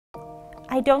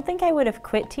I don't think I would have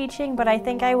quit teaching, but I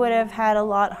think I would have had a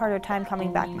lot harder time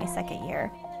coming back my second year,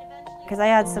 because I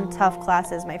had some tough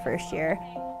classes my first year.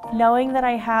 Knowing that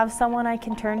I have someone I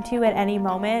can turn to at any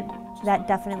moment, that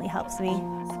definitely helps me.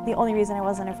 The only reason I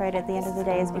wasn't afraid at the end of the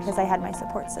day is because I had my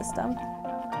support system.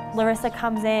 Larissa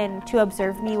comes in to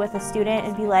observe me with a student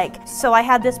and be like, so I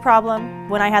had this problem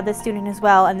when I had this student as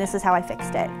well, and this is how I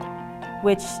fixed it,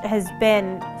 which has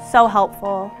been so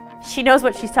helpful. She knows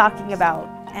what she's talking about,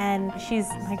 and she's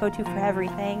my go-to for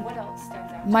everything.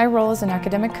 My role as an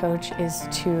academic coach is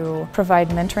to provide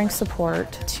mentoring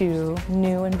support to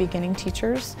new and beginning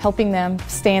teachers, helping them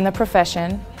stay in the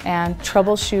profession and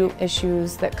troubleshoot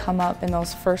issues that come up in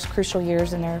those first crucial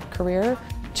years in their career.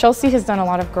 Chelsea has done a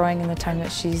lot of growing in the time that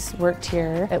she's worked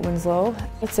here at Winslow.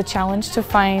 It's a challenge to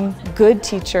find good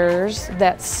teachers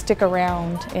that stick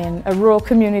around in a rural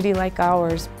community like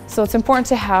ours. So it's important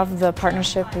to have the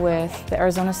partnership with the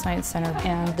Arizona Science Center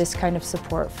and this kind of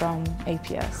support from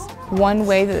APS. One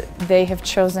way that they have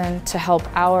chosen to help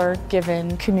our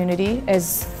given community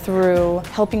is through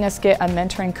helping us get a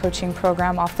mentoring coaching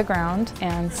program off the ground,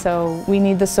 and so we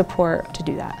need the support to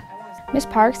do that. Ms.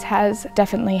 Parks has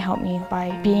definitely helped me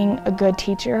by being a good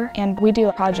teacher, and we do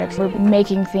projects. We're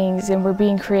making things and we're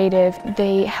being creative.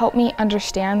 They help me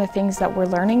understand the things that we're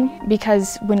learning,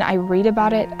 because when I read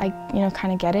about it, I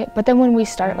kind of get it. But then when we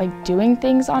start doing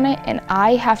things on it, and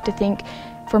I have to think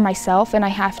for myself and I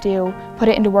have to put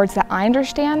it into words that I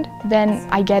understand, then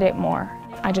I get it more.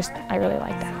 I really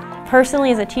like that.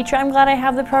 Personally, as a teacher, I'm glad I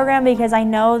have the program, because I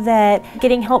know that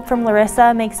getting help from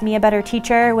Larissa makes me a better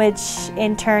teacher, which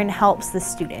in turn helps the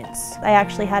students. I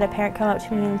actually had a parent come up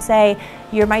to me and say,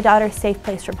 "You're my daughter's safe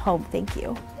place from home, thank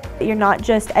you." You're not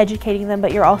just educating them,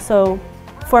 but you're also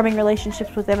forming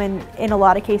relationships with them, and in a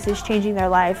lot of cases changing their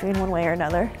life in one way or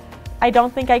another. I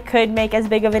don't think I could make as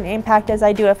big of an impact as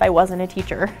I do if I wasn't a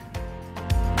teacher.